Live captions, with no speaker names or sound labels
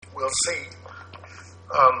we'll see.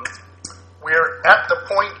 We're at the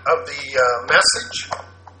point of the message.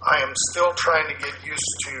 I am still trying to get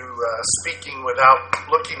used to speaking without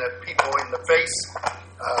looking at people in the face.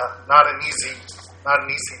 Not an easy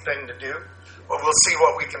thing to do, but we'll see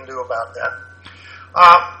what we can do about that.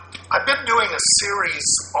 I've been doing a series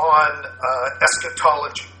on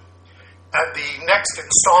eschatology, and the next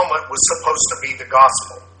installment was supposed to be the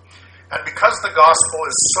gospel. And because the gospel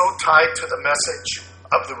is so tied to the message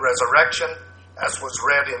of the resurrection, as was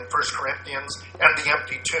read in 1 Corinthians, and the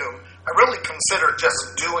empty tomb, I really considered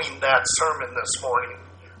just doing that sermon this morning.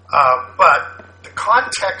 But the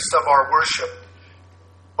context of our worship,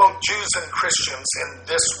 both Jews and Christians in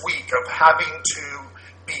this week of having to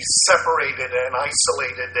be separated and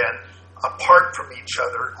isolated and apart from each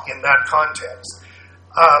other in that context,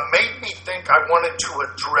 made me think I wanted to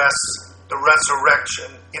address the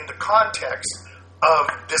resurrection in the context of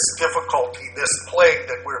this difficulty, this plague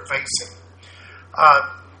that we're facing.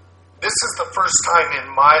 This is the first time in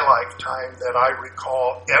my lifetime that I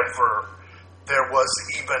recall ever there was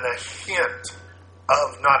even a hint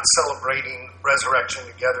of not celebrating resurrection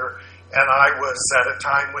together. And I was at a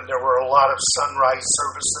time when there were a lot of sunrise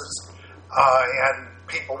services, and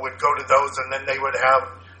people would go to those, and then they would have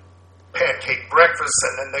pancake breakfast,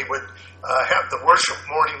 and then they would have the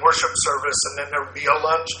morning worship service, and then there would be a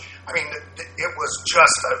lunch. I mean, it was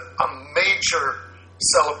just a major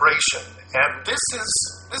celebration, and this is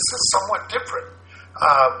somewhat different.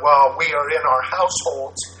 While we are in our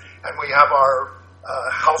households, and we have our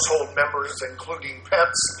household members, including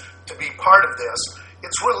pets, to be part of this,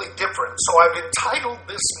 it's really different. So I've entitled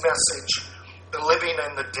this message, The Living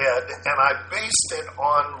and the Dead, and I based it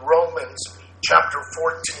on Romans chapter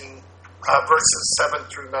 14, verses 7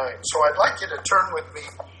 through 9. So I'd like you to turn with me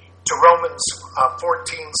to Romans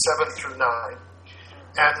 14, 7 through 9.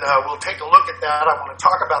 And we'll take a look at that. I want to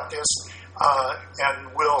talk about this, and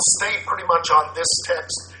we'll stay pretty much on this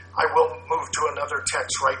text. I will move to another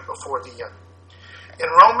text right before the end. In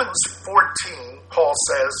Romans 14, Paul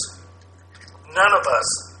says, "None of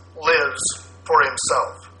us lives for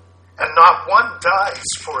himself, and not one dies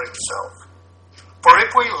for himself. For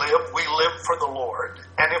if we live for the Lord,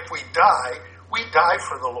 and if we die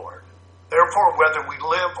for the Lord. Therefore, whether we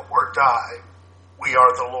live or die, we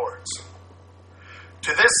are the Lord's.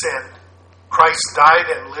 To this end, Christ died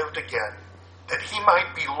and lived again, that he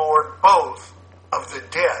might be Lord both of the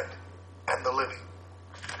dead and the living."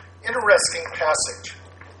 Interesting passage.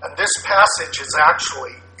 And this passage has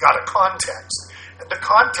actually got a context. And the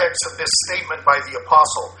context of this statement by the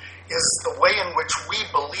apostle is the way in which we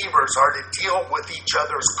believers are to deal with each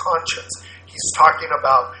other's conscience. He's talking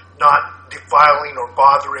about not defiling or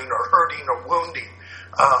bothering or hurting or wounding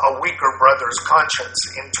a weaker brother's conscience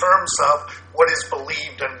in terms of what is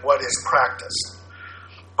believed and what is practiced.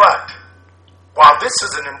 But while this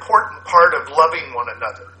is an important part of loving one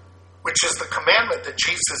another, which is the commandment that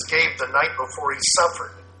Jesus gave the night before he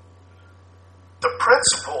suffered, the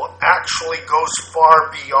principle actually goes far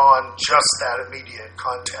beyond just that immediate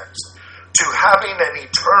context to having an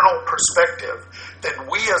eternal perspective that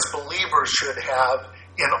we as believers should have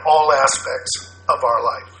in all aspects of our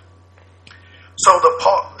life. So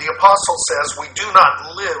the apostle says we do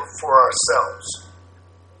not live for ourselves.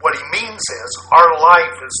 What he means is our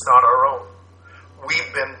life is not our own.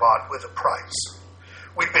 We've been bought with a price.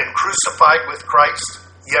 We've been crucified with Christ,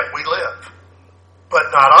 yet we live.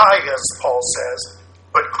 But not I, as Paul says,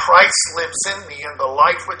 but Christ lives in me, and the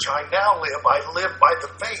life which I now live, I live by the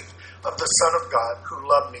faith of the Son of God who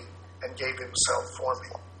loved me and gave himself for me.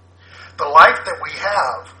 The life that we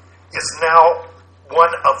have is now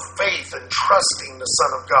one of faith and trusting the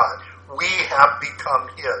Son of God. We have become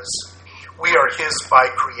his. We are his by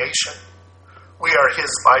creation. We are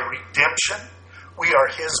his by redemption. We are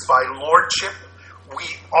his by lordship. We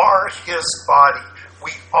are his body.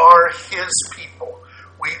 We are his people.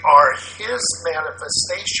 We are his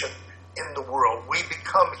manifestation in the world. We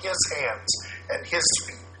become his hands and his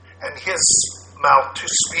feet and his mouth to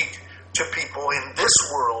speak to people in this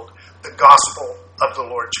world the gospel of the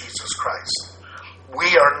Lord Jesus Christ.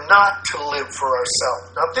 We are not to live for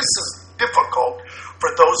ourselves. Now, this is difficult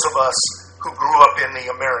for those of us who grew up in the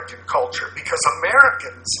American culture, because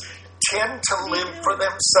Americans tend to live for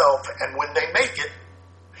themselves, and when they make it,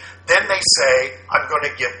 then they say, I'm going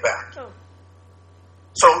to give back.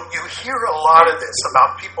 So you hear a lot of this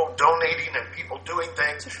about people donating and people doing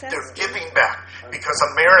things. They're giving back because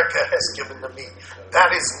America has given to me.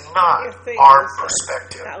 That is not our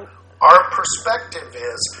perspective. Our perspective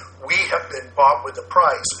is we have been bought with a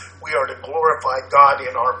price. We are to glorify God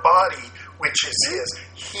in our body, which is his.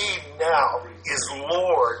 He now is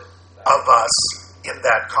Lord of us in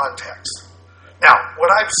that context. Now, what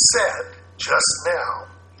I've said just now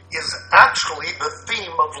is actually the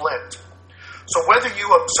theme of Lent. So whether you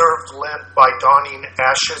observed Lent by donning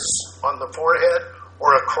ashes on the forehead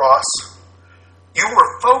or a cross, you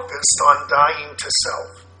were focused on dying to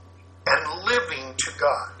self and living to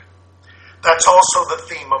God. That's also the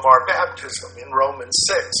theme of our baptism. In Romans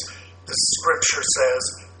 6, the scripture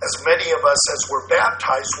says, as many of us as were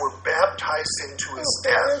baptized into his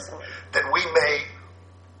death, that we may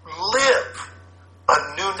live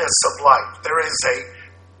a newness of life. There is a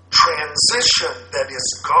transition that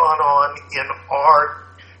has gone on in our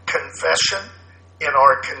confession, in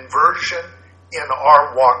our conversion, in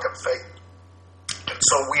our walk of faith. And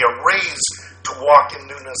so we are raised to walk in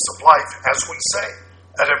newness of life, as we say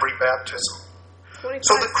at every baptism.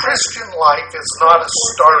 So the Christian life is not a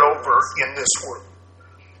start over in this world.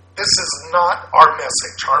 This is not our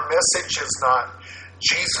message. Our message is not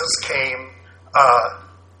Jesus came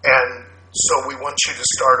and so we want you to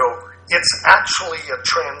start over. It's actually a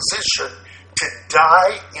transition to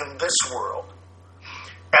die in this world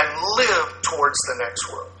and live towards the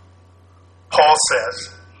next world. Paul says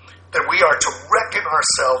that we are to reckon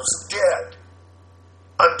ourselves dead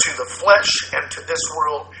unto the flesh and to this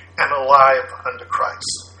world and alive unto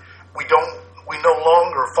Christ. We no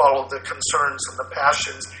longer follow the concerns and the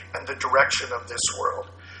passions and the direction of this world.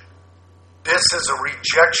 This is a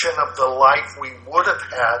rejection of the life we would have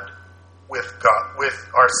had with God, with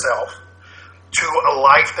ourselves, to a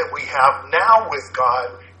life that we have now with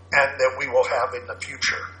God and that we will have in the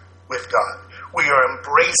future with God. We are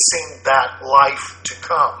embracing that life to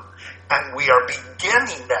come, and we are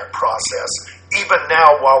beginning that process even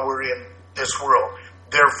now while we're in this world.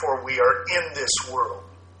 Therefore, we are in this world,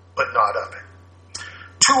 but not of it.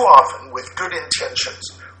 Too often, with good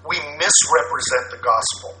intentions, we misrepresent the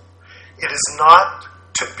gospel. It is not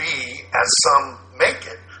to be, as some make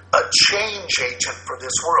it, a change agent for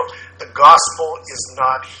this world. The gospel is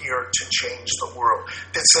not here to change the world.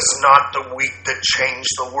 This is not the week that changed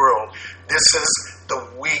the world. This is the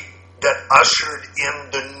week that ushered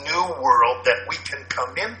in the new world that we can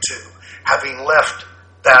come into, having left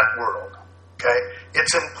that world. Okay?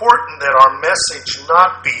 It's important that our message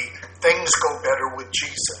not be, things go better with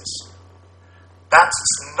Jesus.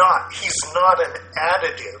 He's not an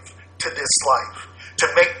additive to this life, to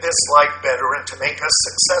make this life better and to make us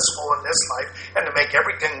successful in this life and to make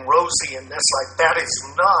everything rosy in this life. That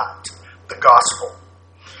is not the gospel.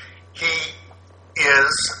 He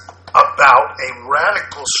is about a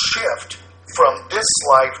radical shift from this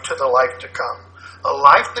life to the life to come. A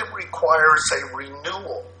life that requires a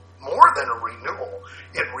renewal. More than a renewal,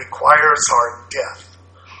 it requires our death.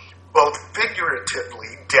 Both figuratively,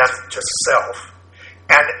 death to self,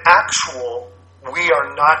 and actual, we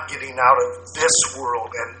are not getting out of this world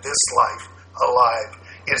and this life alive.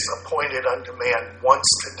 It is appointed unto man once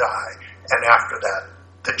to die, and after that,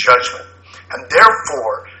 the judgment. And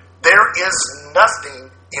therefore, there is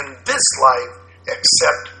nothing in this life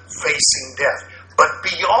except facing death. But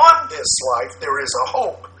beyond this life, there is a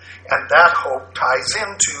hope, and that hope ties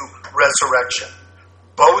into resurrection.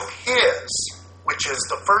 Both his, which is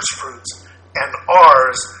the first fruits, and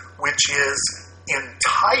ours, which is in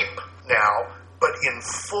type now, but in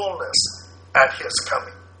fullness at his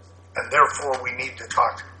coming. And therefore, we need to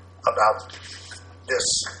talk about this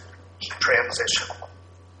transition.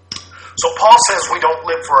 So Paul says we don't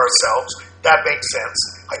live for ourselves. That makes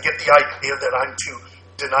sense. I get the idea that I'm to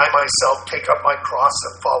deny myself, take up my cross,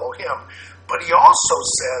 and follow him. But he also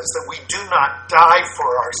says that we do not die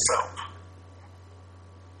for ourselves.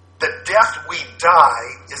 The death we die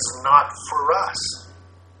is not for us.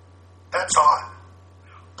 That's odd.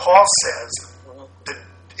 Paul says that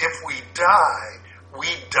if we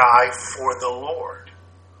die for the Lord.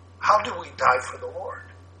 How do we die for the Lord?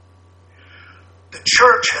 The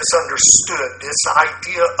church has understood this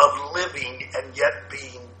idea of living and yet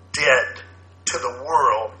being dead to the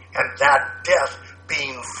world, and that death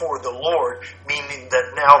being for the Lord, meaning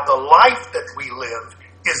that now the life that we live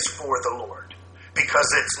is for the Lord. Because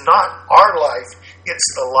it's not our life,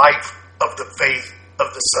 it's the life of the faith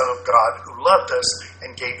of the Son of God who loved us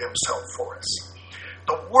and gave himself for us.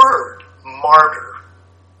 The word martyr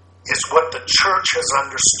is what the church has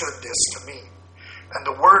understood this to mean. And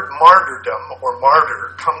the word martyrdom or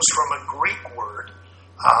martyr comes from a Greek word,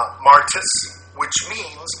 martis, which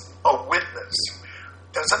means a witness.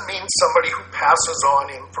 Doesn't mean somebody who passes on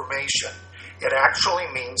information. It actually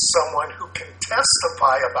means someone who can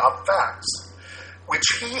testify about facts, which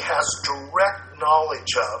he has direct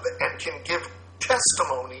knowledge of and can give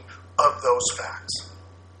testimony of those facts.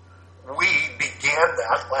 We began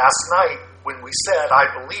that last night when we said, I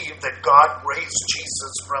believe that God raised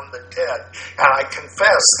Jesus from the dead, and I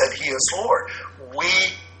confess that he is Lord, we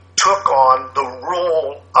took on the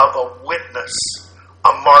role of a witness,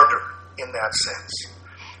 a martyr in that sense.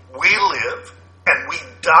 We live and we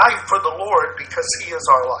die for the Lord because he is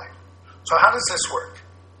our life. So how does this work?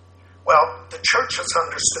 Well, the church has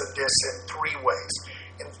understood this in three ways.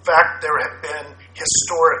 In fact, there have been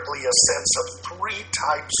historically a sense of three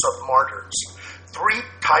types of martyrs, three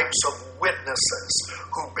types of witnesses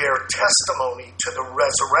who bear testimony to the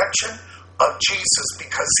resurrection of Jesus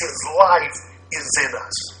because his life is in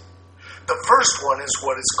us. The first one is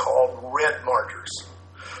what is called red martyrs.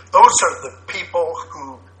 Those are the people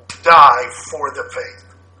who die for the faith.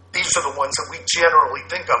 These are the ones that we generally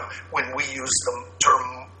think of when we use the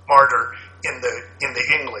term martyr in the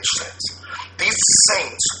English sense. These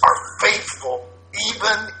saints are faithful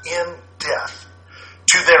even in death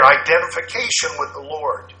to their identification with the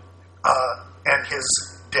Lord and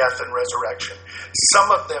his death and resurrection.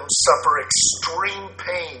 Some of them suffer extreme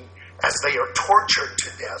pain as they are tortured to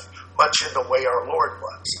death, much in the way our Lord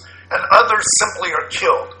was. And others simply are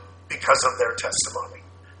killed because of their testimony,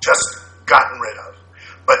 just gotten rid of.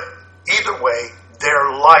 But either way,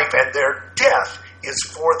 their life and their death is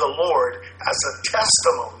for the Lord as a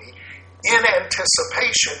testimony in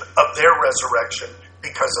anticipation of their resurrection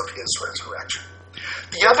because of his resurrection.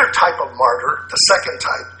 The other type of martyr, the second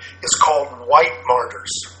type, is called white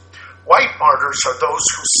martyrs. White martyrs are those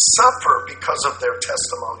who suffer because of their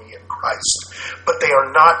testimony in Christ, but they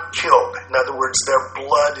are not killed. In other words, their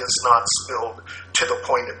blood is not spilled to the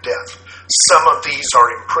point of death. Some of these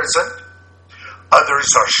are imprisoned. Others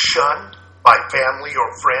are shunned by family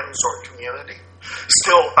or friends or community.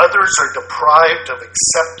 Still others are deprived of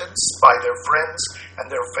acceptance by their friends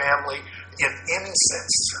and their family in any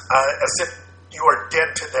sense, as if you are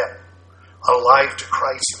dead to them, alive to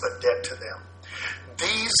Christ but dead to them.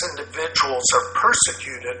 These individuals are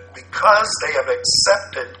persecuted because they have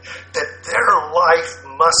accepted that their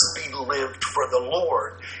life must be lived for the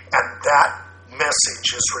Lord, and that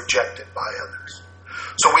message is rejected by others.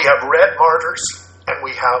 So we have red martyrs and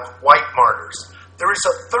we have white martyrs. There is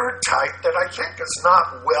a third type that I think is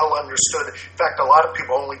not well understood. In fact, a lot of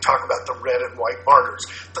people only talk about the red and white martyrs.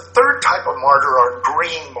 The third type of martyr are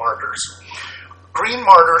green martyrs. Green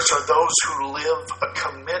martyrs are those who live a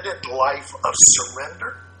committed life of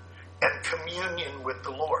surrender and communion with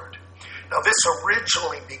the Lord. Now, this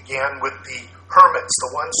originally began with the hermits,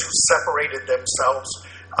 the ones who separated themselves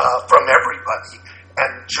from everybody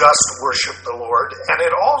and just worshiped the Lord. And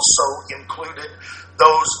it also included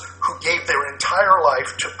those who gave their entire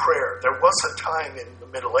life to prayer. There was a time in the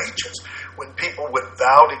Middle Ages when people would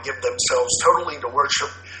vow to give themselves totally to worship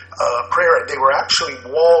prayer, and they were actually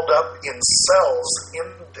walled up in cells in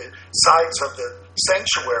the sides of the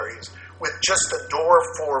sanctuaries with just a door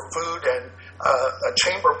for food and a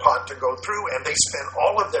chamber pot to go through, and they spent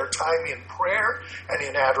all of their time in prayer and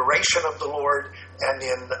in adoration of the Lord and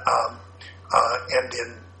in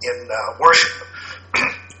worship.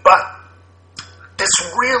 But this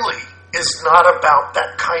really is not about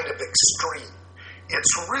that kind of extreme.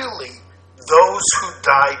 It's really those who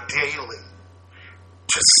die daily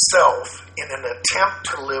to self in an attempt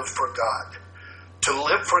to live for God. To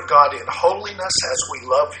live for God in holiness as we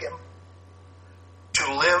love him.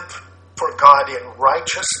 To live for God in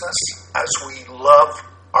righteousness as we love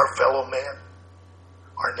our fellow man,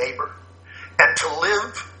 our neighbor. And to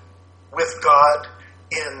live with God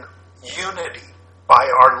in unity by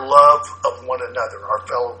our love of one another, our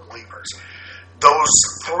fellow believers. Those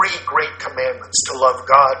three great commandments, to love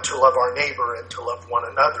God, to love our neighbor, and to love one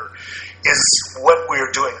another, is what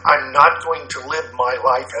we're doing. I'm not going to live my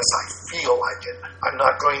life as I feel like it. I'm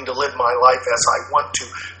not going to live my life as I want to.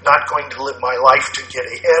 Not going to live my life to get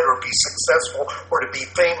ahead or be successful or to be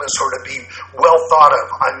famous or to be well thought of.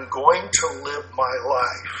 I'm going to live my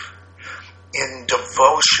life in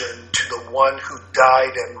devotion to the one who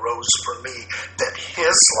died and rose for me, that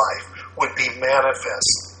his life would be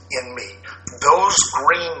manifest in me. Those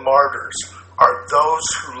green martyrs are those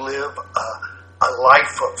who live a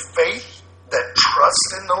life of faith that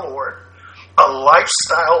trusts in the Lord, a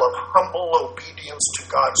lifestyle of humble obedience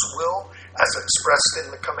to God's will as expressed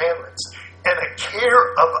in the commandments, and a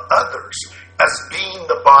care of others as being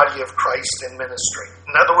the body of Christ in ministry.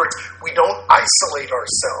 In other words, we don't isolate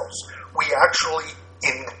ourselves. We actually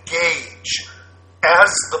engage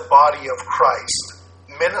as the body of Christ,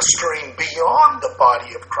 ministering beyond the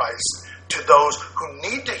body of Christ to those who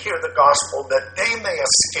need to hear the gospel that they may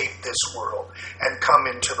escape this world and come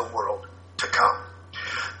into the world to come.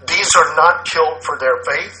 These are not killed for their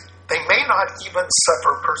faith. They may not even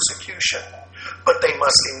suffer persecution, but they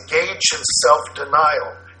must engage in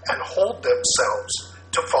self-denial and hold themselves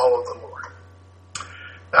to follow the Lord.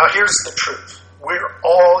 Now here's the truth. We're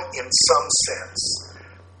all, in some sense,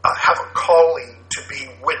 have a calling to be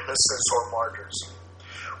witnesses or martyrs.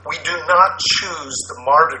 We do not choose the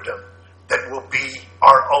martyrdom that will be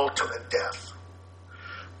our ultimate death.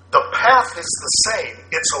 The path is the same.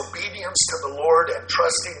 It's obedience to the Lord and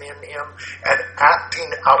trusting in Him and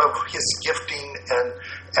acting out of His gifting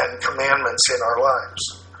and commandments in our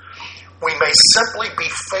lives. We may simply be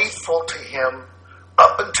faithful to Him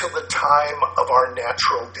up until the time of our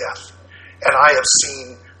natural death. And I have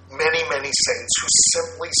seen many, many saints who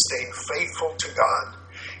simply stayed faithful to God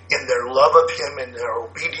in their love of Him, in their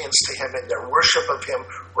obedience to Him, in their worship of Him,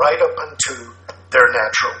 right up unto their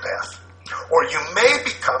natural death. Or you may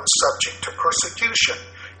become subject to persecution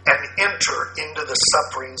and enter into the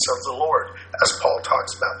sufferings of the Lord, as Paul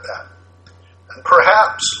talks about that. And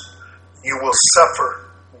perhaps you will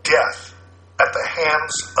suffer death at the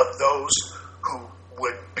hands of those who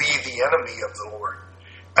would be the enemy of the Lord,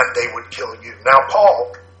 and they would kill you. Now,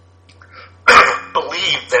 Paul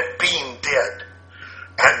believed that being dead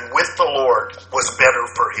and with the Lord was better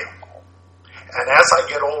for him. And as I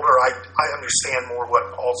get older, I understand more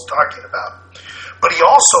what Paul's talking about. But he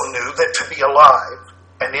also knew that to be alive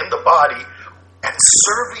and in the body and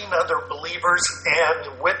serving other believers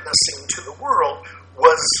and witnessing to the world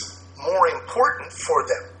was more important for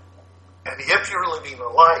them. And if you're living a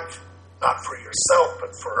life, not for yourself,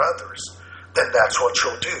 but for others, then that's what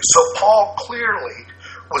you'll do. So Paul clearly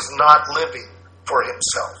was not living for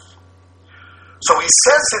himself. So he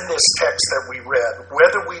says in this text that we read,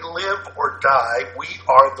 whether we live or die, we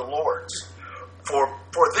are the Lord's.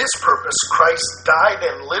 For this purpose, Christ died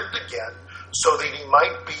and lived again, so that he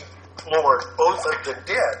might be Lord both of the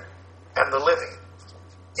dead and the living.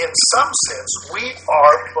 In some sense, we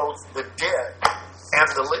are both the dead and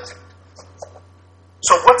the living.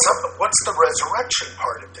 So what's the resurrection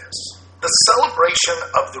part of this? The celebration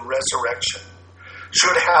of the resurrection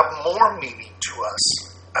should have more meaning to us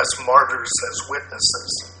as martyrs, as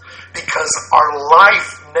witnesses, because our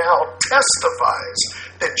life now testifies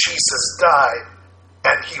that Jesus died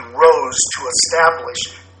and he rose to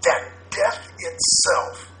establish that death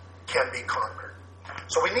itself can be conquered.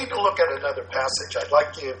 So we need to look at another passage. I'd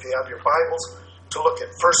like you, if you have your Bibles, to look at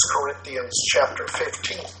 1 Corinthians chapter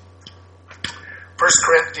 15. 1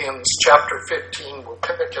 Corinthians chapter 15, we'll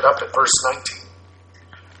pick it up at verse 19.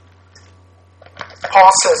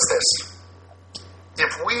 Paul says this,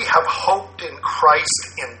 if we have hoped in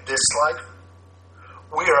Christ in this life,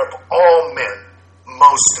 we are of all men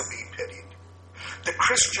most to be pitied. The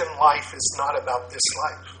Christian life is not about this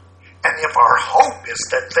life. And if our hope is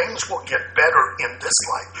that things will get better in this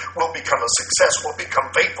life, we'll become a success, we'll become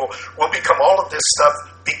faithful, we'll become all of this stuff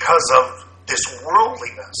because of this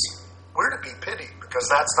worldliness, we're to be pitied because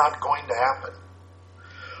that's not going to happen.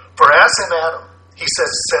 For as in Adam, he says,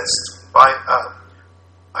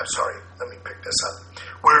 let me pick this up.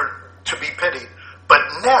 We're to be pitied. But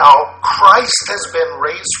now Christ has been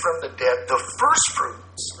raised from the dead, the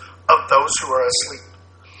firstfruits of those who are asleep.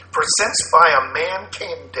 For since by a man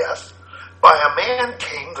came death, by a man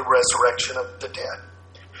came the resurrection of the dead.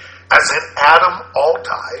 As in Adam all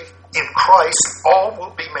die, in Christ all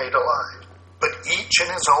will be made alive, but each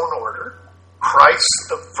in his own order. Christ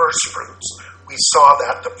the firstfruits. We saw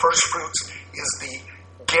that the firstfruits is the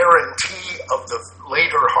guarantee of the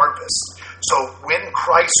later harvest. So when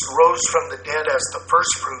Christ rose from the dead as the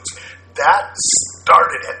firstfruits, that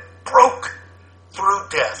started and broke through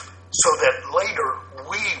death, so that later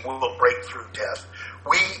we will break through death.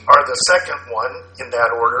 We are the second one in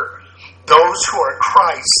that order, those who are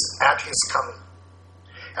Christ at his coming.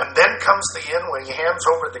 And then comes the end when he hands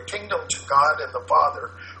over the kingdom to God and the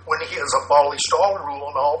Father, when he has abolished all rule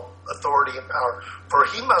and all authority and power. For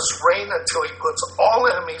he must reign until he puts all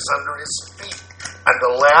enemies under his feet. And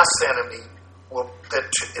the last enemy that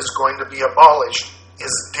is going to be abolished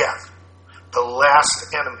is death. The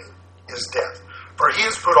last enemy is death. For he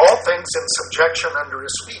has put all things in subjection under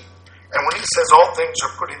his feet. And when he says all things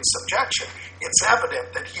are put in subjection, it's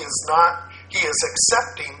evident that he is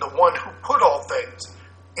accepting the one who put all things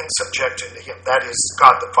in subjection to him. That is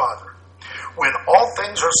God the Father. When all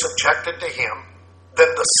things are subjected to him, then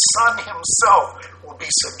the Son himself will be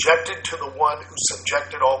subjected to the one who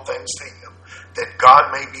subjected all things to him, that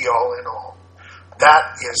God may be all in all.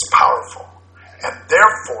 That is powerful. And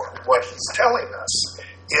therefore, what he's telling us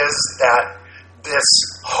is that this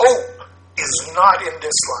hope is not in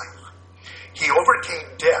this life. He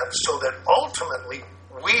overcame death so that ultimately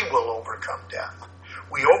we will overcome death.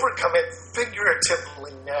 We overcome it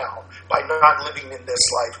figuratively now by not living in this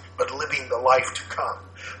life, but living the life to come.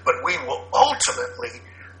 But we will ultimately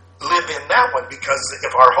live in that one, because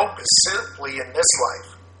if our hope is simply in this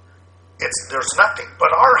life, there's nothing.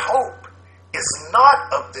 But our hope is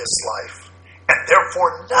not of this life, and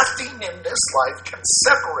therefore nothing in this life can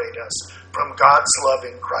separate us from God's love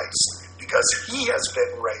in Christ. Because He has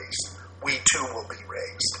been raised, we too will be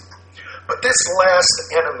raised. But this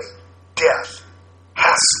last enemy, death,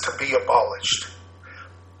 has to be abolished.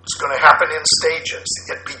 It's going to happen in stages.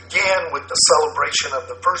 It began with the celebration of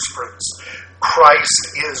the first fruits.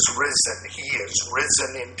 Christ is risen. He is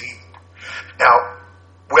risen indeed. Now,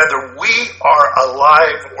 whether we are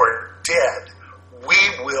alive or dead,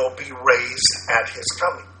 we will be raised at His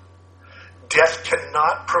coming. Death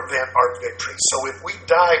cannot prevent our victory. So if we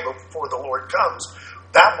die before the Lord comes,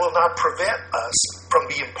 that will not prevent us from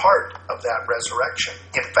being part of that resurrection.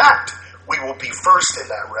 In fact, we will be first in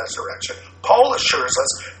that resurrection. Paul assures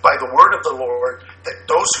us by the word of the Lord that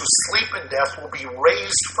those who sleep in death will be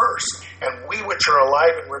raised first, and we which are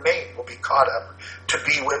alive and remain will be caught up to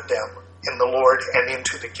be with them in the Lord and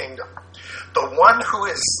into the kingdom. The one who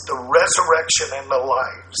is the resurrection and the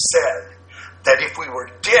life said that if we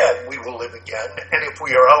were dead, we will live again, and if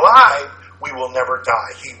we are alive, we will never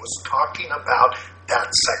die. He was talking about that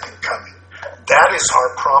second coming. That is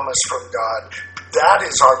our promise from God. That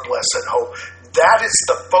is our blessed hope. That is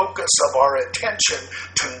the focus of our attention,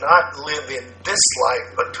 to not live in this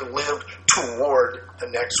life, but to live toward the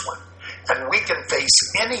next one. And we can face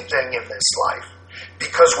anything in this life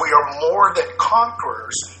because we are more than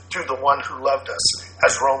conquerors through the one who loved us,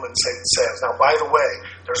 as Romans 8 says. Now, by the way,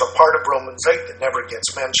 there's a part of Romans 8 that never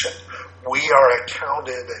gets mentioned. We are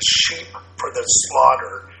accounted as sheep for the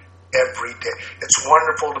slaughter every day. It's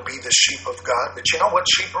wonderful to be the sheep of God, but you know what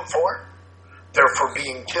sheep are for? They're for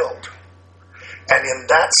being killed. And in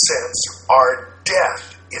that sense, our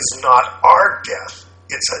death is not our death.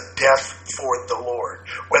 It's a death for the Lord.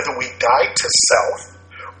 Whether we die to self,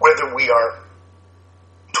 whether we are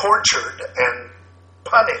tortured and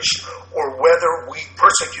punished, or whether we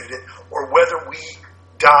persecuted, or whether we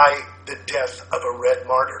die the death of a red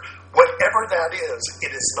martyr. Whatever that is,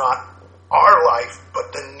 it is not our life,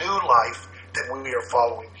 but the new life that we are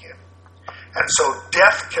following Him. And so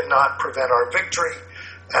death cannot prevent our victory,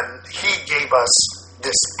 and He gave us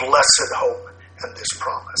this blessed hope and this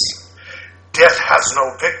promise. Death has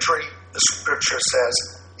no victory. The Scripture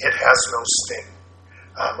says it has no sting.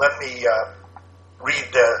 Let me read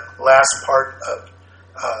the last part of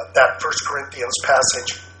that 1 Corinthians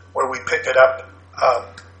passage where we pick it up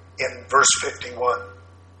in verse 51.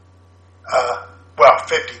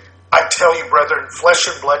 50. I tell you, brethren, flesh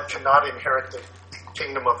and blood cannot inherit the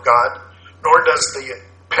kingdom of God, nor does the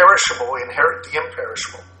perishable inherit the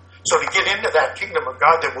imperishable. So to get into that kingdom of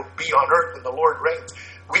God that will be on earth when the Lord reigns,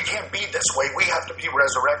 we can't be this way. We have to be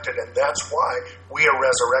resurrected, and that's why we are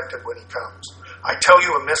resurrected when He comes. I tell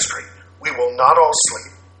you a mystery. We will not all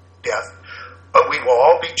sleep, death, but we will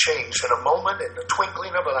all be changed in a moment, in the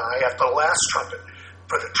twinkling of an eye, at the last trumpet.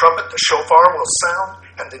 For the trumpet, the shofar will sound,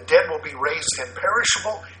 and the dead will be raised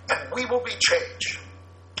imperishable, and we will be changed,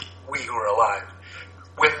 we who are alive.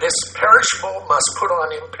 When this perishable must put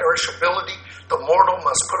on imperishability, the mortal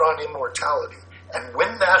must put on immortality. And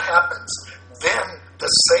when that happens, then the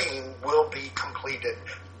saying will be completed.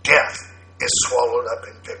 Death is swallowed up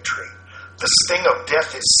in victory. The sting of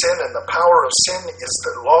death is sin, and the power of sin is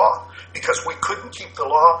the law, because we couldn't keep the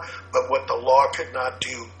law, but what the law could not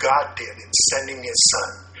do, God did in sending His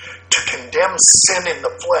Son to condemn sin in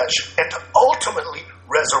the flesh and to ultimately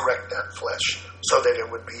resurrect that flesh so that it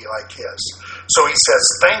would be like His. So He says,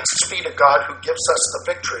 thanks be to God who gives us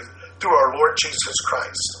the victory through our Lord Jesus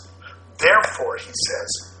Christ. Therefore, He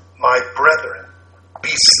says, my brethren,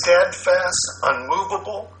 be steadfast,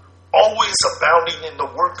 unmovable, always abounding in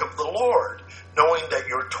the work of the Lord, knowing that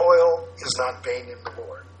your toil is not vain in the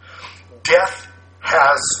Lord. Death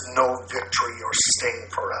has no victory or sting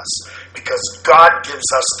for us, because God gives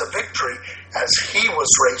us the victory. As He was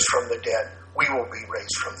raised from the dead, we will be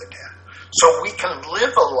raised from the dead. So we can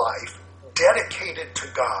live a life dedicated to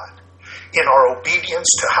God in our obedience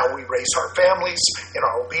to how we raise our families, in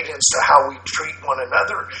our obedience to how we treat one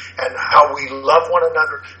another, and how we love one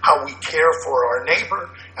another, how we care for our neighbor,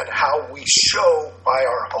 and how we show by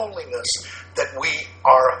our holiness that we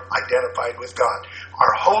are identified with God.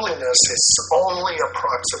 Our holiness is only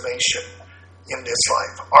approximation in this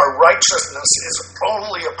life. Our righteousness is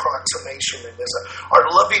only approximation in this life. Our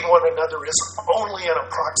loving one another is only an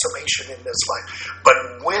approximation in this life. But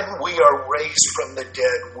when we are raised from the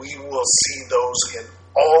dead, we will see those in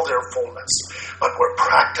all their fullness. But we're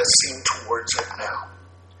practicing towards it now.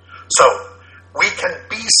 So, we can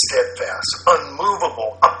be steadfast,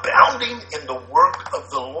 unmovable, abounding in the work of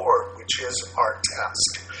the Lord, which is our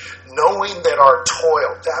task. Knowing that our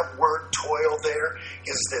toil, that word toil there,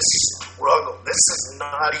 is this struggle. This is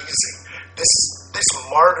not easy. This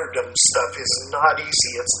martyrdom stuff is not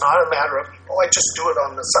easy. It's not a matter of, I just do it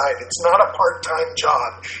on the side. It's not a part-time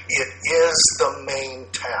job. It is the main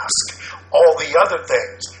task. All the other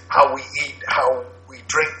things, how we eat, how we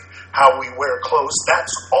drink, how we wear clothes,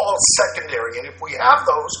 that's all secondary. And if we have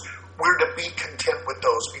those, we're to be content with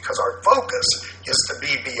those because our focus is to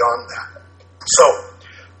be beyond that. So,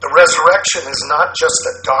 the resurrection is not just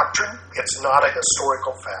a doctrine. It's not a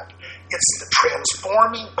historical fact. It's the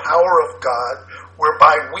transforming power of God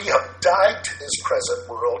whereby we have died to this present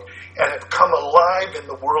world and have come alive in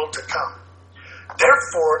the world to come.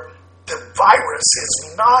 Therefore, the virus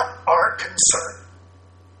is not our concern.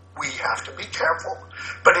 We have to be careful,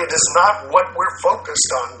 but it is not what we're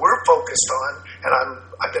focused on. We're focused on, and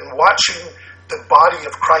I've been watching the body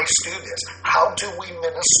of Christ do this. How do we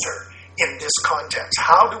minister in this context?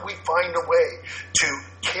 How do we find a way to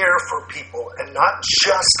care for people and not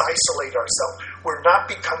just isolate ourselves? We're not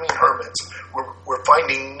becoming hermits. We're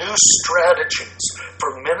finding new strategies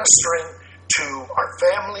for ministering to our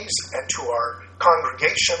families and to our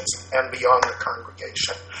congregations and beyond the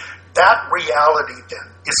congregation. That reality then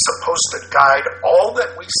is supposed to guide all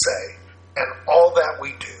that we say and all that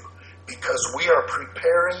we do, because we are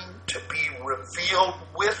preparing to be revealed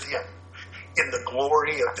with Him in the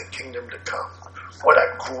glory of the kingdom to come. What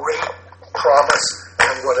a great promise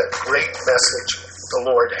and what a great message the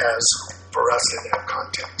Lord has for us in that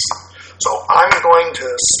context. So I'm going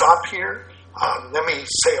to stop here. Let me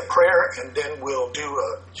say a prayer and then we'll do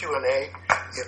a Q&A if